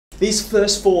These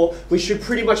first four, we should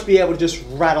pretty much be able to just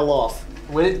rattle off.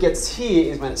 When it gets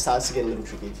here is when it starts to get a little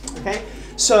tricky, okay?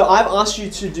 So I've asked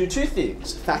you to do two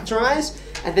things, factorize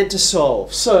and then to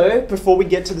solve. So before we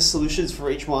get to the solutions for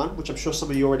each one, which I'm sure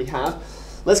some of you already have,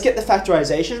 let's get the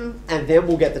factorization and then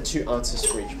we'll get the two answers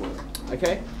for each one,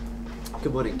 okay?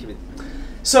 Good morning, Kim.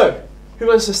 So, who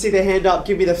wants to stick their hand up,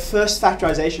 give me the first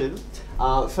factorization.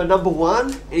 For number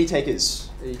one, any takers?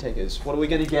 Any takers? What are we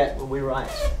going to get when we write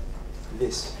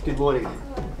this? Good morning.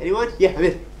 Anyone? Yeah, I'm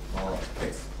in.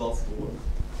 X plus 4.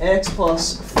 X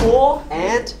plus 4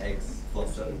 and? X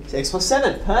plus 7. X plus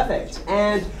 7, perfect.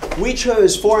 And we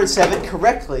chose 4 and 7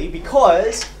 correctly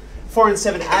because 4 and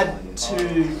 7 add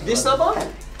to this number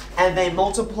and they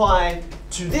multiply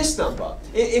to this number.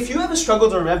 If you ever struggle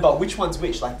to remember which one's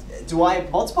which, like, do I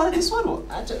multiply to this one? Or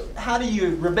how do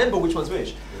you remember which one's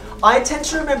which? I tend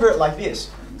to remember it like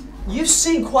this. You've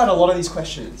seen quite a lot of these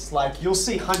questions, like you'll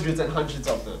see hundreds and hundreds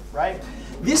of them, right?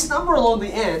 This number along the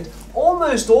end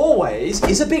almost always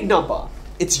is a big number.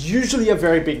 It's usually a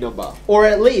very big number, or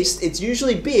at least it's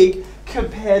usually big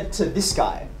compared to this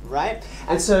guy, right?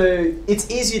 And so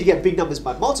it's easier to get big numbers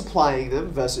by multiplying them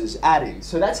versus adding.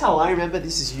 So that's how I remember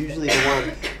this is usually the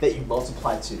one that you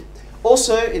multiply to.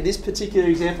 Also, in this particular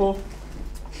example,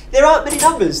 there aren't many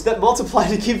numbers that multiply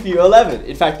to give you 11.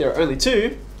 In fact, there are only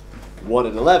two, 1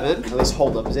 and 11, at least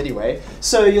whole numbers anyway.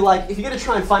 So you're like, if you're going to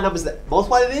try and find numbers that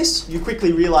multiply to this, you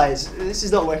quickly realize this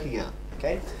is not working out,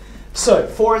 okay? So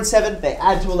 4 and 7, they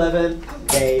add to 11,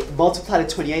 they multiply to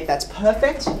 28, that's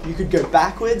perfect. You could go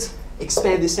backwards,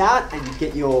 expand this out, and you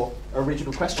get your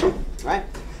original question, right?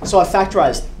 So I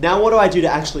factorized. Now what do I do to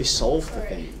actually solve the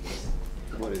thing?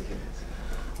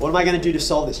 What am I going to do to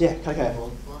solve this? Yeah, okay.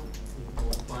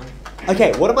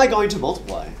 Okay, what am I going to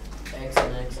multiply? X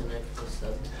and X and X plus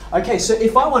 7. Okay, so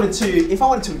if I wanted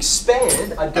to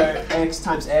expand, I'd go x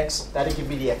times x. That'd give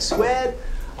me the x squared.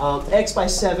 X by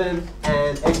 7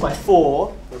 and x by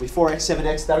 4. That'll be 4x,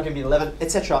 7x. That'll give me 11,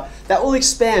 etc. That will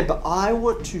expand, but I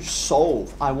want to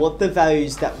solve. I want the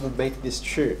values that will make this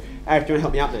true. Eric, do you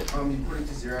want to help me out, man? You put it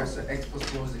to 0, so x plus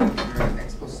 4 is equal to 0, and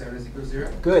x plus 7 is equal to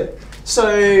 0. Good. So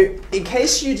in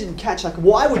case you didn't catch, like,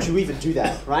 why would you even do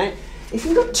that, right? If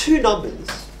you've got two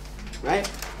numbers, right?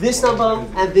 This number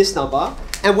and this number,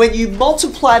 and when you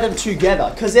multiply them together,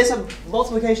 because there's a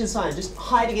multiplication sign just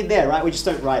hiding in there, right? We just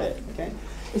don't write it, okay?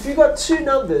 If you've got two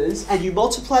numbers and you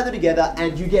multiply them together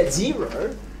and you get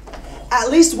 0,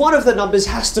 at least one of the numbers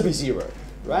has to be 0,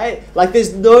 right? Like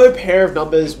there's no pair of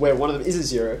numbers where one of them isn't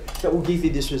 0 that will give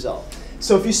you this result.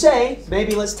 So if you say,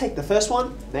 maybe let's take the first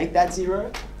one, make that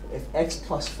 0. If x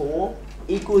plus 4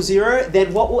 equals 0,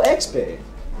 then what will x be?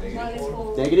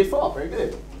 Negative 4, very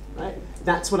good, right?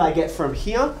 That's what I get from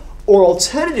here. Or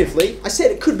alternatively, I said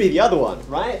it could be the other one,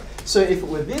 right? So if it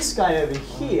were this guy over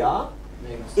here,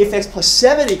 if x plus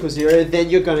 7 equals 0, then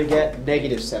you're going to get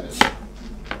negative 7.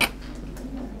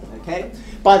 Okay?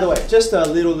 By the way, just a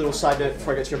little side note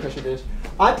before I get to your question, Dennis.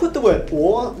 I put the word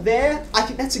or there. I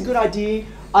think that's a good idea.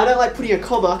 I don't like putting a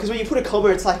comma, because when you put a comma,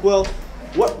 it's like, well,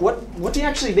 what do you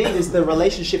actually mean is the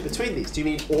relationship between these? Do you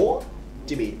mean or?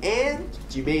 Do you mean and?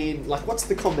 Do you mean, like, what's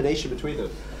the combination between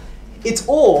them? It's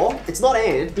or, it's not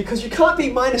and, because you can't be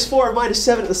minus 4 and minus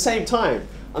 7 at the same time,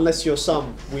 unless you're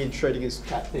some weird Schrodinger's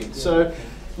cat thing. Yeah. So,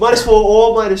 minus 4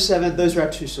 or minus 7, those are our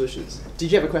two solutions.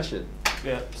 Did you have a question?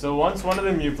 Yeah, so once one of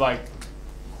them you've, like,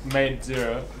 made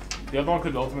 0, the other one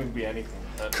could ultimately be anything.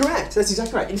 Correct, that's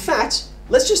exactly right. In fact,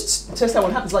 let's just test out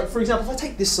what happens. Like, for example, if I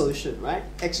take this solution, right,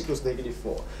 x equals negative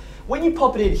 4. When you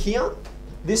pop it in here,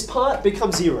 this part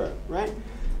becomes 0, right?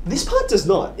 This part does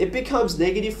not. It becomes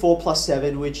negative 4 plus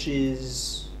 7, which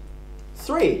is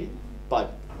 3 by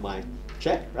my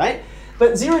check, right?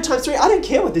 But 0 times 3, I don't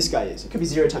care what this guy is. It could be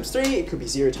 0 times 3, it could be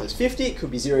 0 times 50, it could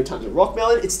be 0 times a rock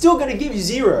melon. It's still going to give you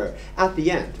 0 at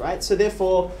the end, right? So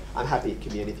therefore, I'm happy it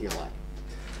can be anything I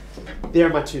like. There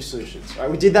are my two solutions. All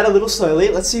right, we did that a little slowly.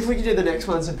 Let's see if we can do the next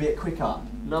ones a bit quicker.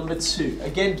 Number 2.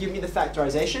 Again, give me the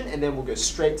factorization, and then we'll go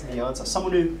straight to the answer.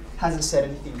 Someone who hasn't said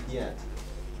anything yet.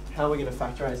 How are we going to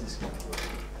factorize this guy?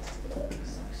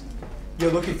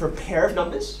 You're looking for a pair of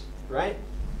numbers, right?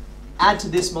 Add to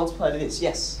this, multiply to this.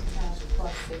 Yes?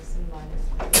 Plus 6 and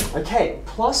minus 3. Okay,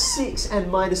 plus 6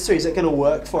 and minus 3. Is that going to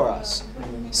work for us?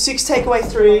 6 take away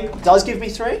 3 does give me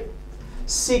 3.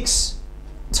 6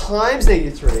 times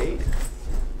negative 3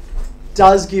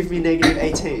 does give me negative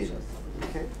 18.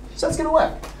 Okay, so that's going to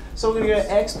work. So we're going to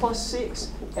go x plus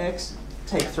 6, x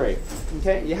take 3.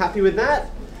 Okay, you happy with that?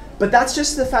 But that's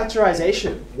just the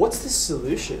factorization. What's the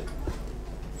solution?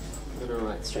 I'm going to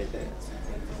write straight there.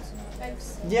 X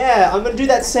Yeah, I'm going to do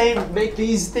that same make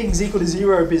these things equal to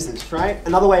 0 business, right?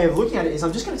 Another way of looking at it is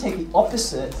I'm just going to take the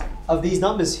opposite of these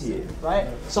numbers here, right?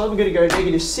 So I'm going to go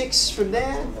 -6 from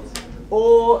there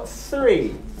or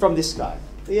 3 from this guy.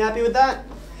 Are you happy with that?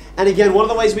 And again, one of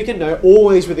the ways we can know,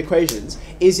 always with equations,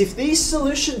 is if these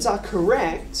solutions are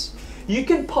correct, you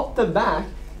can pop them back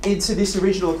into this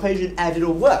original equation and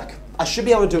it'll work. I should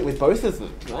be able to do it with both of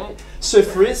them, right? So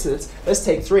for instance, let's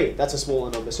take 3. That's a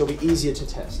smaller number, so it'll be easier to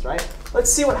test, right?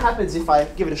 Let's see what happens if I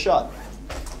give it a shot.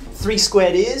 3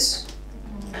 squared is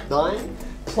 9,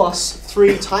 plus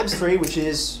 3 times 3, which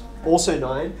is also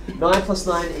 9. 9 plus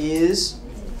 9 is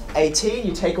 18.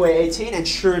 You take away 18, and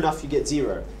sure enough, you get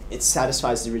 0. It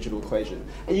satisfies the original equation.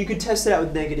 And you could test it out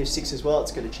with -6 as well.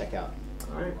 It's going to check out.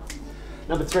 All right.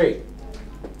 Number 3.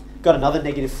 Got another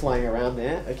negative flying around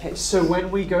there. Okay, so when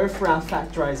we go for our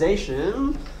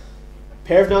factorization,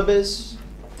 pair of numbers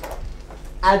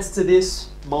adds to this,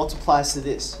 multiplies to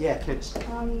this. Yeah, Candice.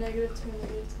 -2,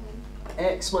 -10.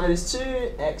 X minus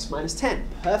 2, X minus 10.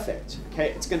 Perfect.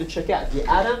 Okay, it's going to check out. You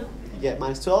add them, you get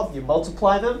 -12, you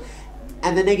multiply them,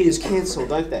 and the negatives cancel,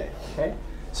 don't they? Okay.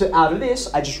 So out of this,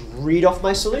 I just read off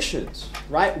my solutions,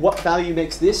 right? What value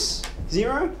makes this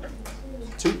 0?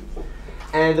 2.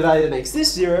 And the value that makes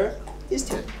this 0 is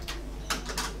 10.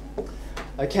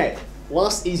 Okay,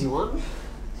 last easy one,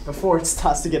 before it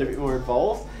starts to get a bit more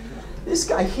involved. This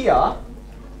guy here,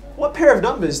 what pair of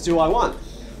numbers do I want?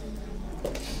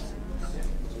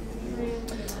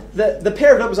 The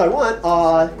pair of numbers I want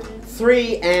are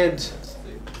 3 and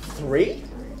 3?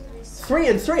 3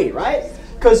 and 3, right?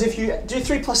 Because if you do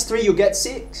 3 plus 3, you'll get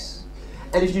 6.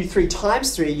 And if you do 3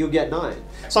 times 3, you'll get 9.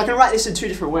 So I can write this in 2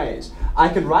 different ways. I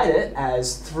can write it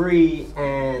as 3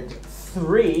 and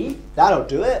 3. That'll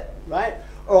do it, right?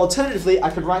 Or alternatively, I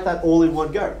could write that all in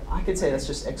one go. I could say that's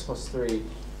just x plus 3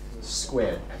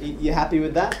 squared. You happy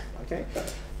with that? Okay.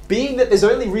 Being that there's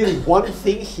only really one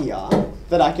thing here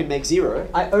that I can make 0,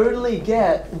 I only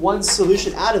get one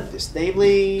solution out of this,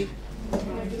 namely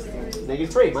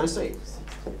 -3, -3.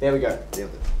 There we go.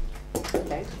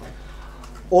 Okay.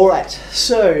 All right.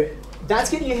 So that's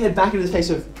getting your head back into the space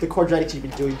of the quadratics you've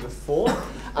been doing before.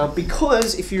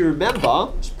 Because if you remember,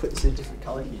 just put this in a different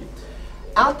color here.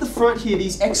 Out the front here,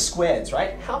 these x squareds,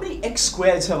 right? How many x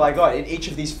squareds have I got in each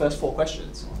of these first 4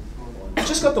 questions? I've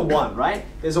just got the 1, right?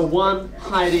 There's a 1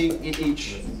 hiding in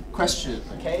each question,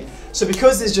 okay? So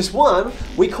because there's just 1,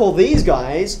 we call these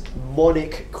guys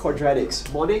monic quadratics.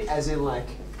 Monic as in like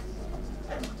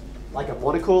a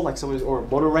monocle, like someone, or a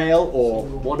monorail, or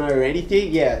mono or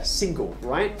anything. Yeah, single,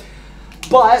 right?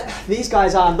 But these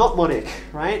guys are not monic,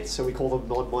 right? So we call them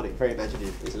non-monic. Very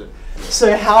imaginative, isn't it?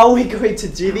 So how are we going to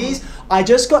do these? I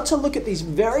just got to look at these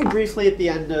very briefly at the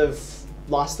end of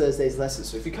last Thursday's lesson.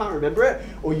 So if you can't remember it,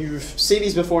 or you've seen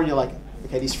these before and you're like,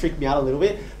 okay, these freaked me out a little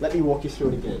bit, let me walk you through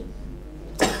it again.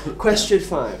 Question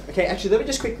 5. Okay, actually, let me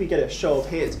just quickly get a show of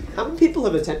hands. How many people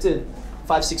have attempted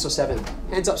 5, 6, or 7?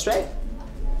 Hands up straight.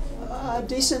 A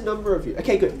decent number of you.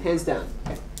 Okay, good. Hands down.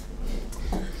 Okay.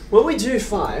 When we do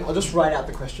 5, I'll just write out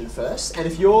the question first. And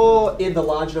if you're in the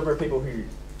large number of people who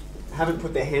haven't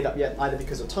put their hand up yet, either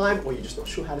because of time or you're just not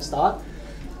sure how to start,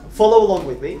 follow along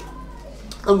with me.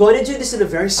 I'm going to do this in a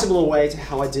very similar way to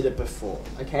how I did it before,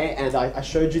 okay? And I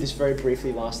showed you this very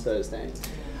briefly last Thursday.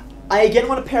 I again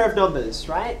want a pair of numbers,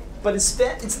 right? But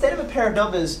instead of a pair of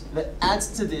numbers that adds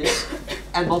to this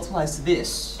and multiplies to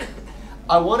this,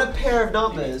 I want a pair of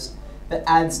numbers that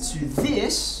adds to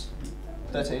this,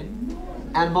 13,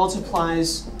 and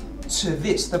multiplies to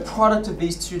this, the product of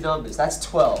these two numbers. That's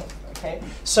 12, okay?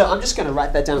 So I'm just going to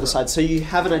write that down on the side so you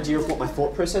have an idea of what my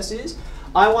thought process is.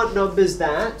 I want numbers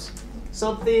that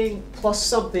something plus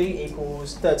something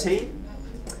equals 13,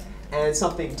 and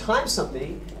something times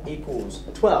something equals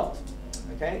 12.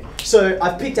 Okay? So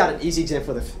I've picked out an easy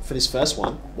example for this first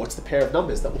one. What's the pair of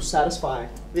numbers that will satisfy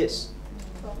this?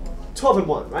 12 and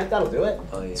 1, right? That'll do it.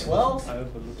 Oh, yeah. 12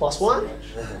 plus 1.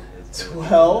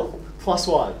 12 plus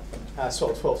 1.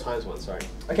 12 times 1, sorry.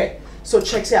 Okay, so it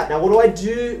checks out. Now what do I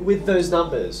do with those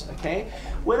numbers? Okay,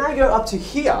 when I go up to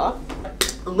here,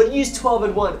 I'm going to use 12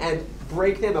 and 1 and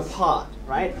break them apart,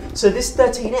 right? So this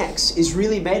 13x is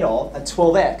really made of a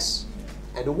 12x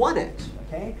and a 1x,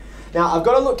 okay? Now I've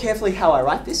got to look carefully how I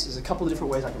write this. There's a couple of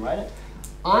different ways I can write it.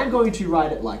 I'm going to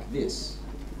write it like this.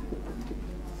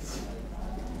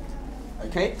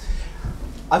 Okay?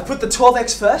 I've put the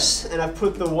 12x first and I've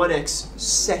put the 1x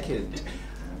second.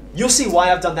 You'll see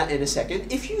why I've done that in a second.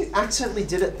 If you accidentally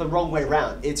did it the wrong way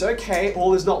around, it's okay,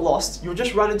 all is not lost. You'll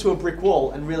just run into a brick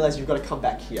wall and realize you've got to come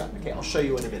back here. Okay, I'll show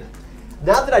you in a minute.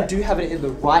 Now that I do have it in the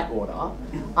right order,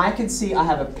 I can see I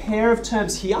have a pair of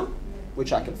terms here,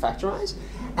 which I can factorize,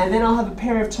 And then I'll have a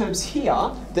pair of terms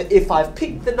here that if I've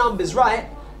picked the numbers right,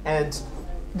 and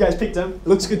you guys picked them, it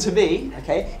looks good to me,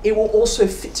 okay, it will also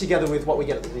fit together with what we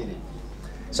get at the beginning.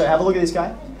 So have a look at this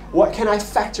guy. What can I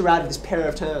factor out of this pair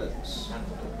of terms?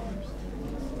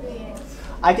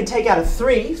 I can take out a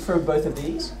 3 from both of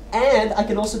these, and I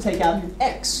can also take out an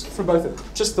x from both of them,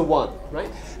 just the one, right?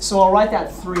 So I'll write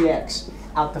that 3x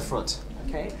out the front,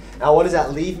 okay? Now what does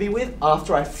that leave me with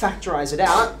after I factorize it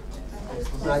out?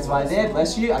 When I divide there,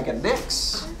 bless you, I get an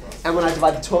x. And when I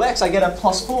divide the 12x, I get a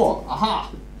plus 4.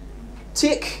 Aha!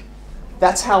 Tick!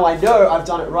 That's how I know I've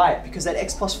done it right, because that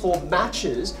x plus 4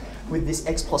 matches with this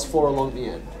x plus 4 along the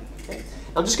end. Okay?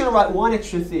 I'm just going to write one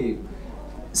extra thing.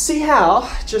 See how,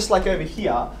 just like over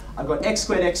here, I've got x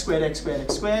squared, x squared, x squared,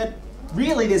 x squared.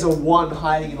 Really, there's a 1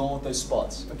 hiding in all of those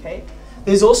spots, okay?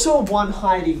 There's also a 1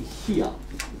 hiding here.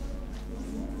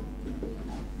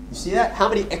 You see that? How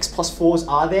many x plus 4s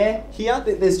are there here?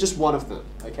 There's just one of them,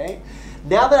 okay?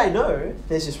 Now that I know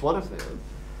there's just one of them,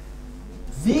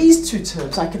 these two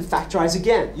terms I can factorize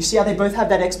again. You see how they both have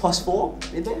that x plus 4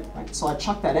 in there? Right? So I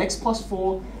chuck that x plus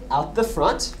 4 out the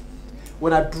front.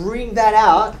 When I bring that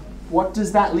out, what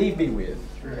does that leave me with?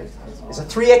 There's a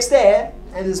 3x there,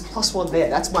 and there's plus 1 there.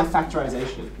 That's my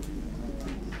factorization.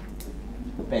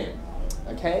 Bam.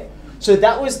 Okay? So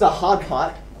that was the hard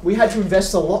part. We had to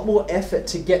invest a lot more effort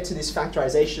to get to this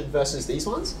factorization versus these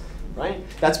ones, right?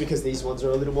 That's because these ones are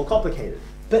a little more complicated.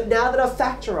 But now that I've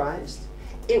factorized,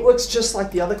 it works just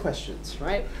like the other questions,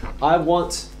 right? I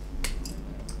want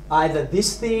either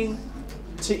this thing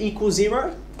to equal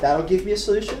 0, that'll give me a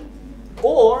solution,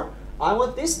 or I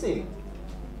want this thing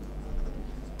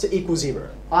to equal 0.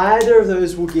 Either of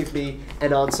those will give me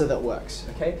an answer that works,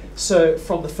 okay? So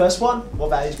from the first one,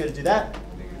 what value is going to do that?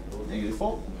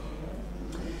 -4.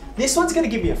 This one's going to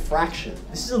give me a fraction.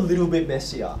 This is a little bit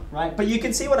messier, right? But you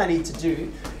can see what I need to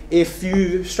do. If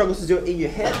you struggle to do it in your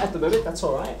head at the moment, that's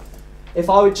all right. If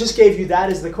I would just gave you that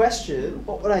as the question,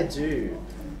 what would I do?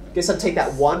 I guess I'd take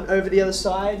that 1 over the other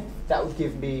side. That would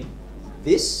give me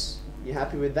this. You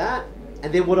happy with that?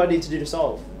 And then what do I need to do to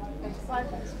solve?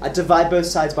 I divide both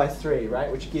sides by 3,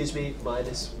 right? Which gives me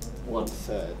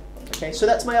 -1/3. Okay, so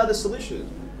that's my other solution.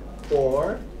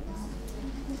 Or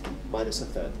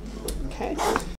 -1/3. Okay.